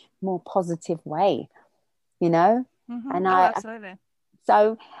much more positive way, you know? Mm-hmm. And Oh, I absolutely.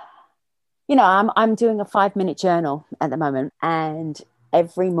 so I'm doing a 5-minute journal at the moment, and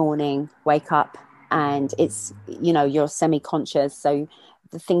every morning wake up and it's you're semi-conscious, so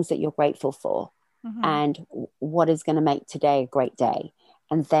the things that you're grateful for Mm-hmm. and what is going to make today a great day,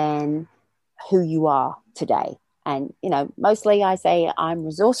 and then who you are today. And mostly I say I'm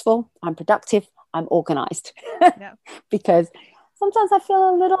resourceful, I'm productive, I'm organized. Yeah. Because sometimes I feel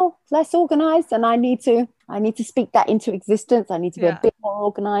a little less organized and I need to speak that into existence. I need to be a Yeah. bit more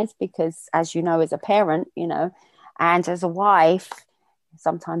organized because, as you know, as a parent, and as a wife,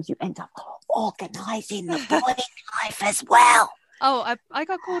 sometimes you end up organizing the boy's life as well. Oh, I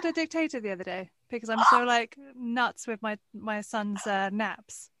got called a dictator the other day because I'm so like nuts with my son's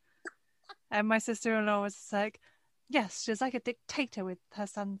naps. And my sister-in-law was like, yes, she's like a dictator with her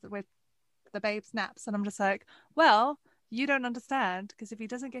son, with the babe's naps. And I'm just like, well, you don't understand, because if he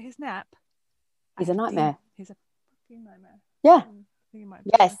doesn't get his nap, He's a nightmare. he's a fucking nightmare. Yeah. I think you might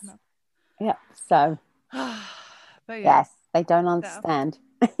Yes. be Yeah. So but yeah. yes, they don't So, understand.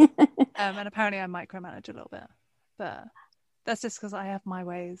 and apparently I micromanage a little bit, but that's just because I have my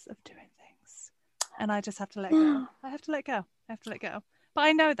ways of doing things, and I just have to let go. I have to let go. But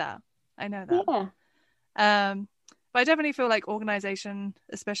I know that. I know that. Yeah. But I definitely feel like organization,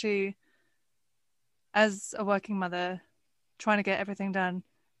 especially as a working mother, trying to get everything done,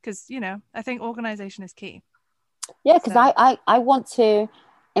 because I think organization is key. Yeah, because I want to,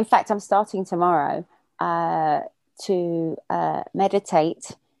 in fact, I'm starting tomorrow to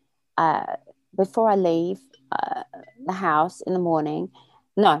meditate before I leave the house in the morning.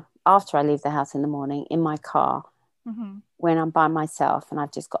 No, after I leave the house in the morning in my car, when I'm by myself and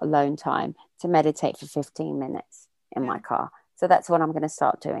I've just got alone time, to meditate for 15 minutes in my car. So that's what I'm going to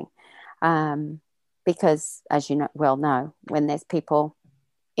start doing. Because as you know, when there's people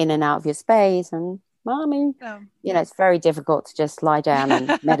in and out of your space and mommy, it's very difficult to just lie down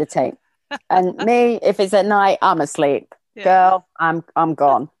and meditate. And me, if it's at night, I'm asleep. Girl, I'm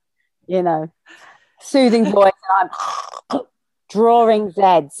gone. Soothing voice, I'm drawing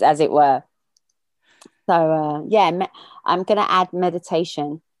Z's, as it were. So I'm going to add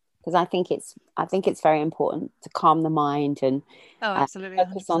meditation, because I think it's very important to calm the mind and absolutely,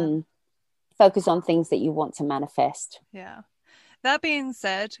 focus on things that you want to manifest. Yeah. That being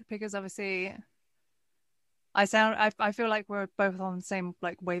said, because obviously I feel like we're both on the same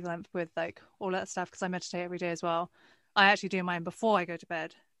like wavelength with like all that stuff, because I meditate every day as well. I actually do mine before I go to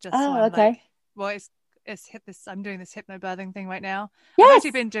bed. Just so I'm okay. Like, well, I'm doing this hypnobirthing thing right now. Yes! I've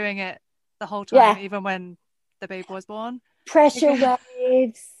actually been doing it the whole time, even when the babe was born. Pressure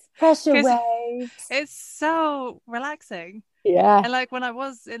waves. It's so relaxing. Yeah. And like when I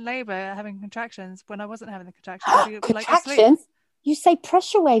was in labor having contractions, when I wasn't having the contractions, I'd be contractions? like asleep. You say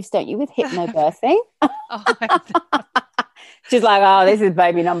pressure waves, don't you, with hypnobirthing? Oh, she's like, oh, this is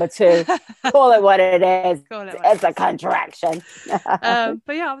baby number 2. Call it what it is. It's a contraction.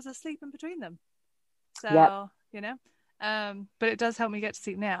 But yeah, I was asleep in between them. So, but it does help me get to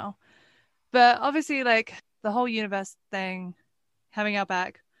sleep now. But obviously, like the whole universe thing, having our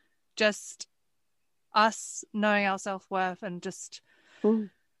back, just us knowing our self-worth and just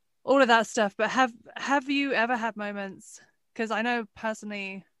all of that stuff. But have you ever had moments, because I know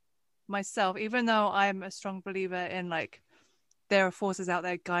personally myself, even though I'm a strong believer in like there are forces out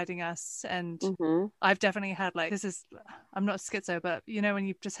there guiding us, and I've definitely had like I'm not schizo, but when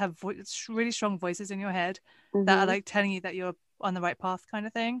you just have really strong voices in your head that are like telling you that you're on the right path kind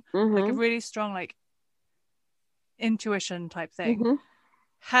of thing, like a really strong like intuition type thing.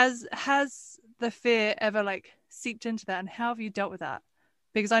 Has the fear ever like seeped into that, and how have you dealt with that?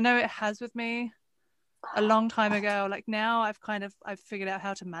 Because I know it has with me a long time ago. Like now I've figured out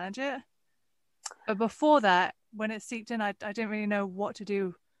how to manage it, but before that, when it seeped in, I didn't really know what to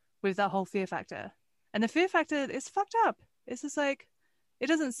do with that whole fear factor. And the fear factor is fucked up. It's just like, it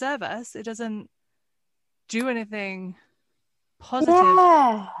doesn't serve us. It doesn't do anything positive.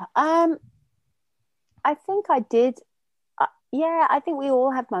 Yeah. I think I did. I think we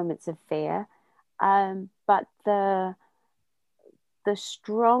all have moments of fear. But the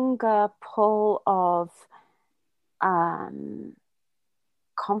stronger pull of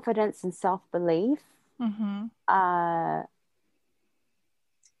confidence and self-belief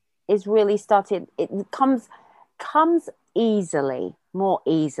is really started. It comes more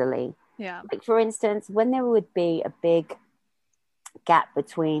easily. Yeah. Like for instance, when there would be a big gap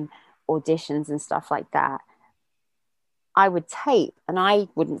between auditions and stuff like that, I would tape and I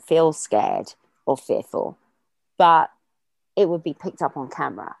wouldn't feel scared or fearful, but it would be picked up on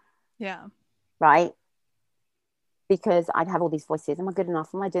camera. Yeah. Right? Because I'd have all these voices. Am I good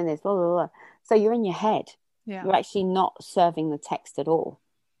enough? Am I doing this? Blah, blah, blah. So you're in your head. Yeah. You're actually not serving the text at all.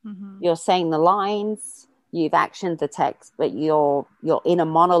 You're saying the lines, you've actioned the text, but your inner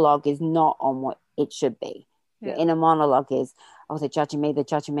monologue is not on what it should be. Your inner monologue is, oh, they're judging me.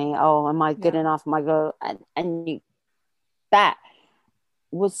 Oh, am I good enough? Am I good? And that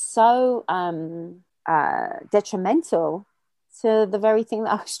was so detrimental to the very thing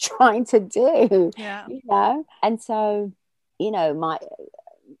that I was trying to do. Yeah. And so,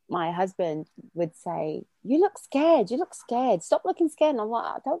 my husband would say, you look scared, stop looking scared. And I'm like,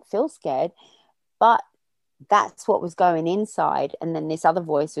 I don't feel scared, but that's what was going inside. And then this other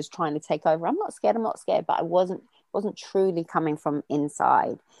voice was trying to take over. I'm not scared, but I wasn't truly coming from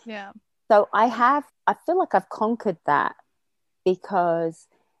inside. Yeah. So I feel like I've conquered that, because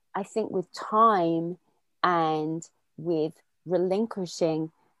I think with time and with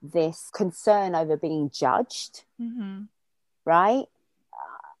relinquishing this concern over being judged, right?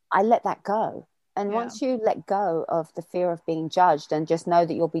 I let that go. And once you let go of the fear of being judged and just know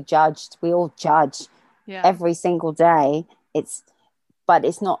that you'll be judged, we all judge every single day. But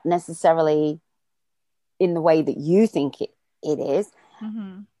it's not necessarily in the way that you think it is.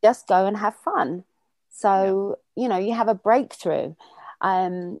 Just go and have fun. So, you have a breakthrough.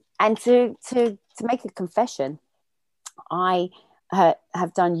 And to make a confession, I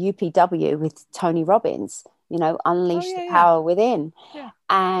have done UPW with Tony Robbins, Unleash the Power Within. Yeah.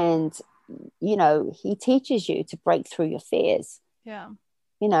 And, he teaches you to break through your fears. Yeah.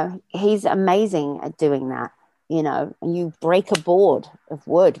 He's amazing at doing that, and you break a board of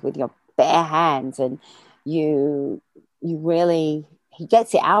wood with your bare hands, and you really, he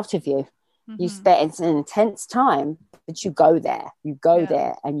gets it out of you. You spend, it's an intense time, but you go there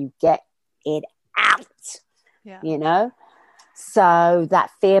and you get it out. So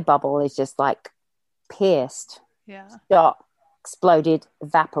that fear bubble is just like pierced, shot, exploded,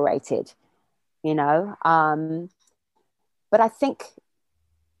 evaporated, but I think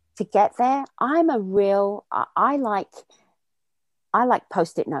to get there, I like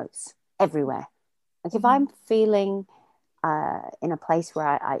post-it notes everywhere. Like if I'm feeling in a place where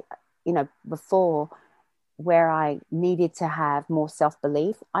I before, where I needed to have more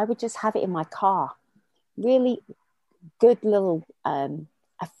self-belief, I would just have it in my car. Really good little confident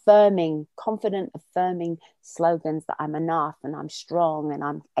affirming slogans that I'm enough and I'm strong and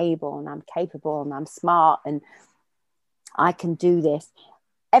I'm able and I'm capable and I'm smart and I can do this,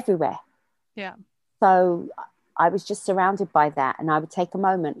 everywhere. Yeah. So I was just surrounded by that, and I would take a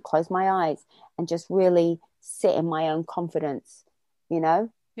moment, close my eyes, and just really sit in my own confidence, Yeah.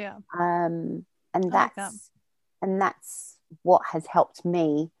 And that's what has helped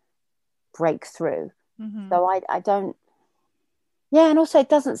me break through. So I don't. Yeah, and also it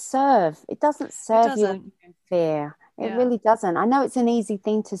doesn't serve you in fear. It really doesn't. I know it's an easy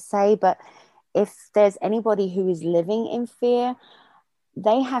thing to say, but if there's anybody who is living in fear,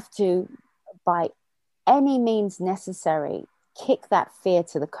 they have to, by any means necessary, kick that fear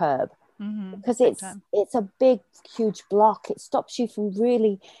to the curb, because it's a big, huge block. It stops you from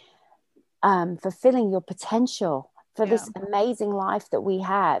really fulfilling your potential for this amazing life that we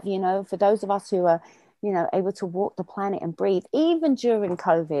have. For those of us who are able to walk the planet and breathe, even during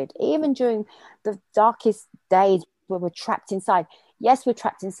COVID, even during the darkest days where we're trapped inside. Yes, we're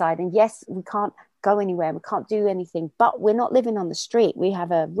trapped inside, and yes, we can't go anywhere, we can't do anything, but we're not living on the street. We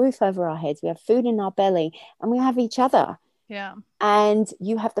have a roof over our heads, we have food in our belly, and we have each other. Yeah. And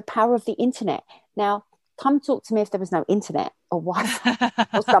you have the power of the internet. Now, come talk to me if there was no internet or Wi-Fi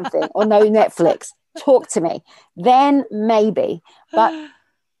or something, or no Netflix. Talk to me. Then maybe. But,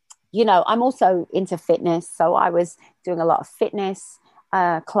 I'm also into fitness. So I was doing a lot of fitness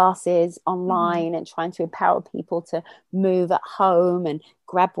classes online and trying to empower people to move at home and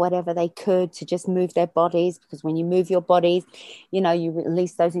grab whatever they could to just move their bodies, because when you move your bodies, you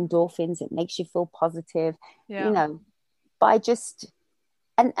release those endorphins. It makes you feel positive, by just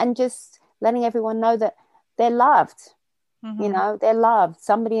and just letting everyone know that they're loved. They're loved.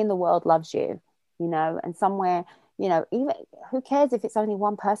 Somebody in the world loves you, and somewhere, even, who cares if it's only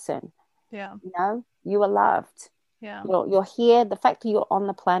one person? You are loved. Yeah. You're here. The fact that you're on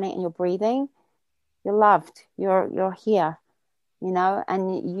the planet and you're breathing, you're loved. You're here,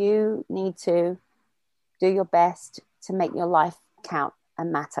 and you need to do your best to make your life count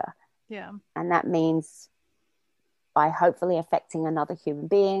and matter. Yeah. And that means by hopefully affecting another human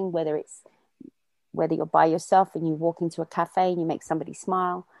being, whether you're by yourself and you walk into a cafe and you make somebody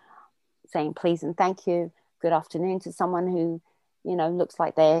smile, saying please and thank you, good afternoon to someone who, looks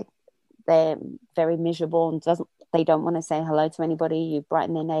like they're very miserable and they don't want to say hello to anybody. You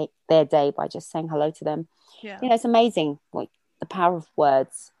brighten their day by just saying hello to them. Yeah. It's amazing, like the power of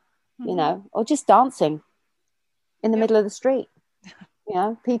words, or just dancing in the middle of the street.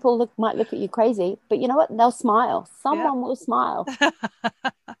 People might look at you crazy, but you know what? They'll smile. Someone will smile.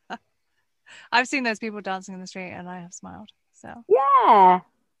 I've seen those people dancing in the street and I have smiled. So yeah.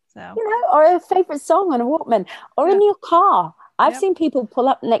 So or a favorite song on a Walkman, or in your car. I've seen people pull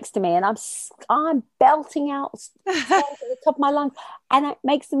up next to me and I'm belting out songs at the top of my lungs, and it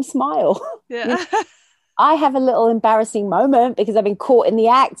makes them smile. Yeah. I have a little embarrassing moment because I've been caught in the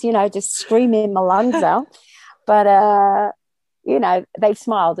act, just screaming my lungs out. But they've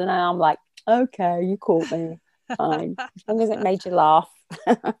smiled, and I'm like, okay, you caught me. Fine. As long as it made you laugh.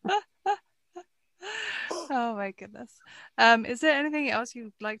 Oh my goodness. Is there anything else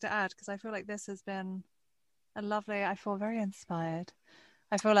you'd like to add? Because I feel like this has been I feel very inspired.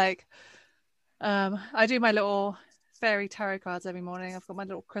 I feel like I do my little fairy tarot cards every morning. I've got my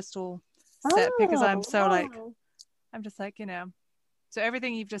little crystal set because I'm so I'm just like, so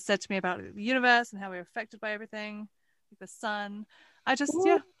everything you've just said to me about the universe and how we're affected by everything, like the sun, I'm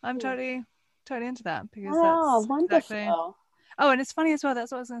totally into that, because that's wonderful. Exactly. Oh, and it's funny as well,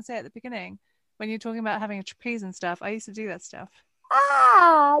 that's what I was going to say at the beginning when you're talking about having a trapeze and stuff. I used to do that stuff.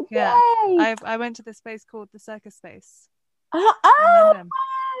 Yeah. Yay. I went to this space called the Circus Space. in Oh, London.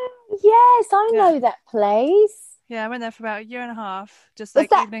 yes, I Yeah. know that place. Yeah, I went there for about a year and a half, just Was like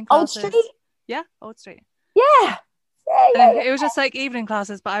that evening Old Street? classes. Yeah, Old Street. Yeah. Yeah, And yeah, it was just like evening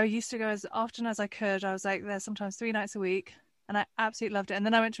classes, but I used to go as often as I could. I was like there sometimes 3 nights a week, and I absolutely loved it. And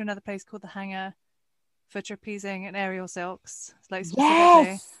then I went to another place called the Hangar for trapezing and aerial silks, like yeah.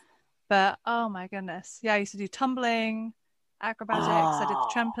 specifically. Yes. But oh my goodness. Yeah, I used to do tumbling, acrobatics, I did the Oh,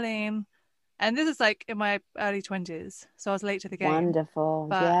 trampoline. And this is like in my early 20s, so I was late to the game. wonderful.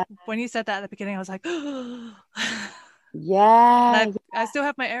 But Yeah. when you said that at the beginning, I was like, and Yeah. I still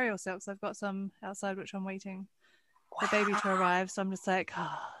have my aerial silks. I've got some outside which I'm waiting for baby to Wow. arrive. So I'm just like,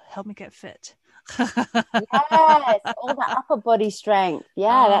 oh, help me get fit. Yes. All that upper body strength.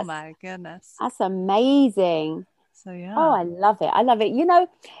 Yeah, Oh that's my goodness. that's amazing. So Oh, yeah. I love it. I love it.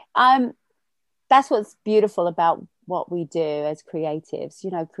 Um, that's what's beautiful about what we do as creatives,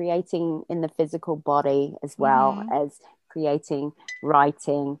 creating in the physical body as well Mm-hmm. as creating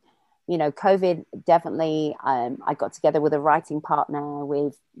writing. COVID definitely, I got together with a writing partner.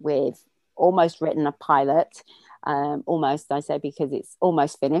 We've almost written a pilot. Almost, I say, because it's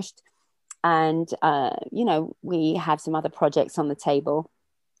almost finished. And, we have some other projects on the table,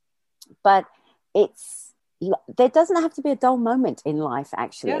 but it's, there doesn't have to be a dull moment in life, Yeah.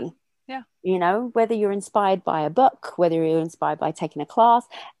 actually. Yeah. Whether you're inspired by a book, whether you're inspired by taking a class.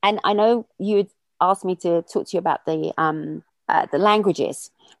 And I know you'd asked me to talk to you about the languages.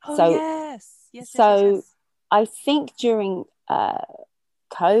 Oh So yes. Yes, yes, yes, so yes. I think during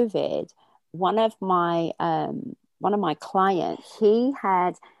COVID, one of my clients, he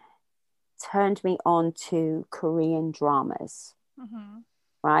had turned me on to Korean dramas, Mm-hmm.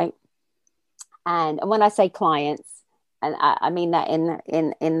 right? And when I say clients, and I mean that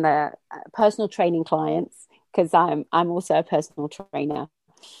in the personal training clients, because I'm also a personal trainer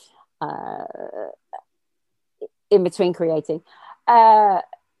uh, in between creating. Uh,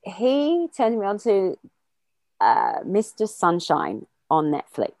 he turned me on to Mr. Sunshine on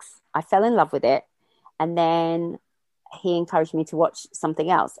Netflix. I fell in love with it, and then he encouraged me to watch something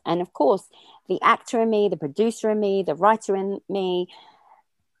else. And of course, the actor in me, the producer in me, the writer in me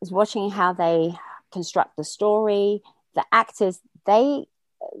is watching how they construct the story. The actors,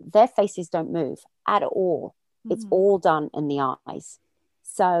 their faces don't move at all. It's Mm-hmm. all done in the eyes.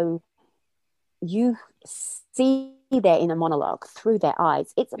 So you see their inner monologue through their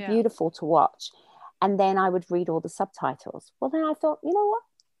eyes. It's Yeah. beautiful to watch. And then I would read all the subtitles. Well, then I thought, you know what?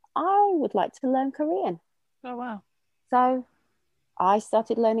 I would like to learn Korean. Oh wow. So I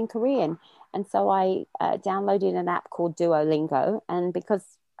started learning Korean. And so I downloaded an app called Duolingo. And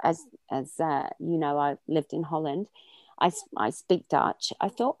because, I lived in Holland, I speak Dutch. I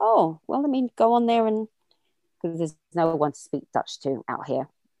thought, oh, well, let me go on there, and because there's no one to speak Dutch to out here.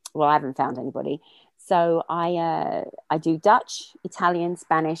 Well, I haven't found anybody. So I do Dutch, Italian,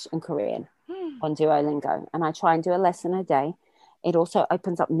 Spanish, and Korean Hmm. on Duolingo. And I try and do a lesson a day. It also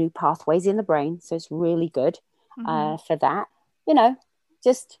opens up new pathways in the brain. So it's really good Mm-hmm. for that. You know,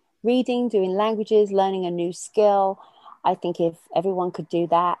 just reading, doing languages, learning a new skill. I think if everyone could do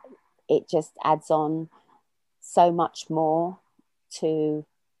that, it just adds on so much more to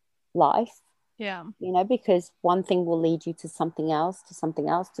life, Yeah. because one thing will lead you to something else, to something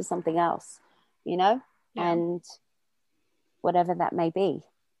else, to something else, you know, Yeah. and whatever that may be.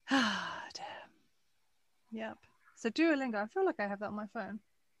 Damn. Yep. So Duolingo, I feel like I have that on my phone.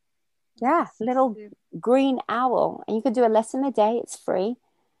 Let me Yeah, just little see. green owl, and you can do a lesson a day. It's free.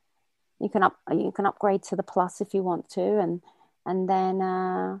 You can upgrade to the plus if you want to, and then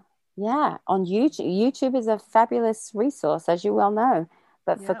yeah, on YouTube. YouTube is a fabulous resource, as you well know.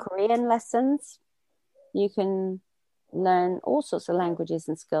 But for Yep. Korean lessons, you can learn all sorts of languages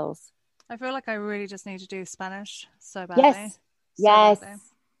and skills. I feel like I really just need to do Spanish so badly. Yes, So yes, badly.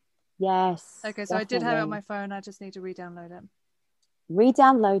 yes, Okay, so I did have it on definitely. my phone. I just need to re-download it.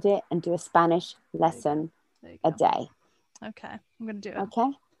 Re-download it and do a Spanish There you go. lesson There you a go. day. Okay, I'm gonna do it.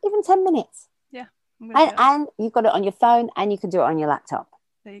 Okay, even 10 minutes, Yeah, I'm gonna and do it. and you've got it on your phone, and you can do it on your laptop.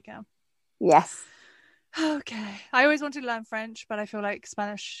 There you go. Yes, Okay. I always wanted to learn French, but I feel like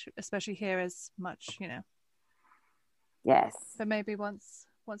Spanish, especially here, is much, yes, But maybe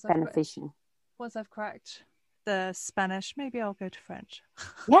beneficial. once I've cracked the Spanish, maybe I'll go to French.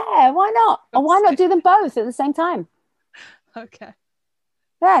 Yeah, why not? Or We'll why not see. do them both at the same time? Okay.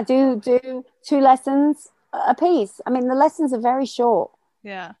 Yeah, Oh, do two lessons a piece. I mean, the lessons are very short.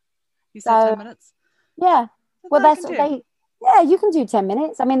 yeah. You said So 10 minutes. yeah, That's well, what I that's can what do. they. Yeah, you can do 10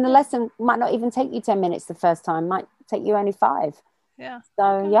 minutes. I mean, the Yeah. lesson might not even take you 10 minutes the first time. Might take you only 5. Yeah.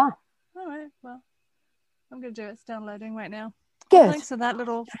 So Okay. yeah, All right. Well, I'm going to do it. It's downloading right now. Well, good. thanks for that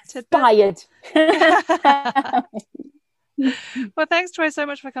little tidbit. Inspired. Well, thanks, Troy, so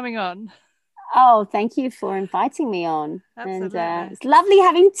much for coming on. Oh, thank you for inviting me on. Absolutely. And it's lovely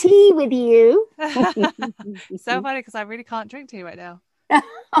having tea with you. So funny because I really can't drink tea right now.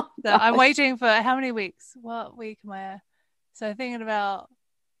 Oh, So I'm waiting for how many weeks? What week am I? So I think in about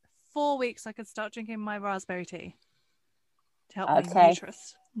 4 weeks I could start drinking my raspberry tea to help me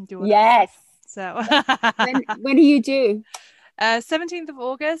uterus and do all that stuff. So when do you do? 17th of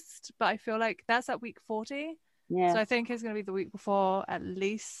August, but I feel like that's at week 40. Yeah. So I think it's going to be the week before at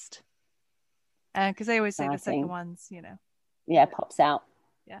least. Because they always say the second one's, Yeah, pops out.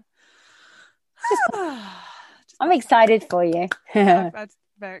 Yeah. I'm excited for you. I'm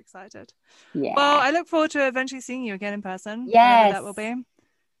very excited. Yeah. Well, I look forward to eventually seeing you again in person. Yes. Whenever that will be.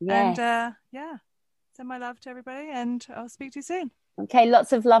 Yes. And send my love to everybody, and I'll speak to you soon. Okay,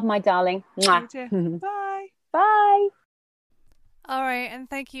 lots of love, my darling. You too. Bye. Bye. All right, and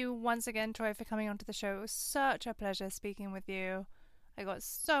thank you once again, Troy, for coming onto the show. It was such a pleasure speaking with you. I got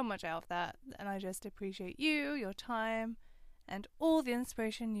so much out of that, and I just appreciate you, your time, and all the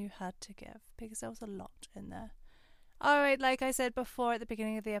inspiration you had to give, because there was a lot in there. Alright, like I said before at the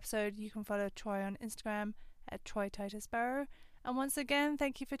beginning of the episode, you can follow Troy on Instagram at Troy Titus Barrow. And once again,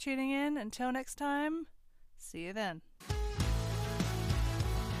 thank you for tuning in. Until next time, see you then.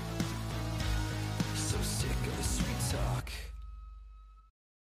 So sick of the sweet talk.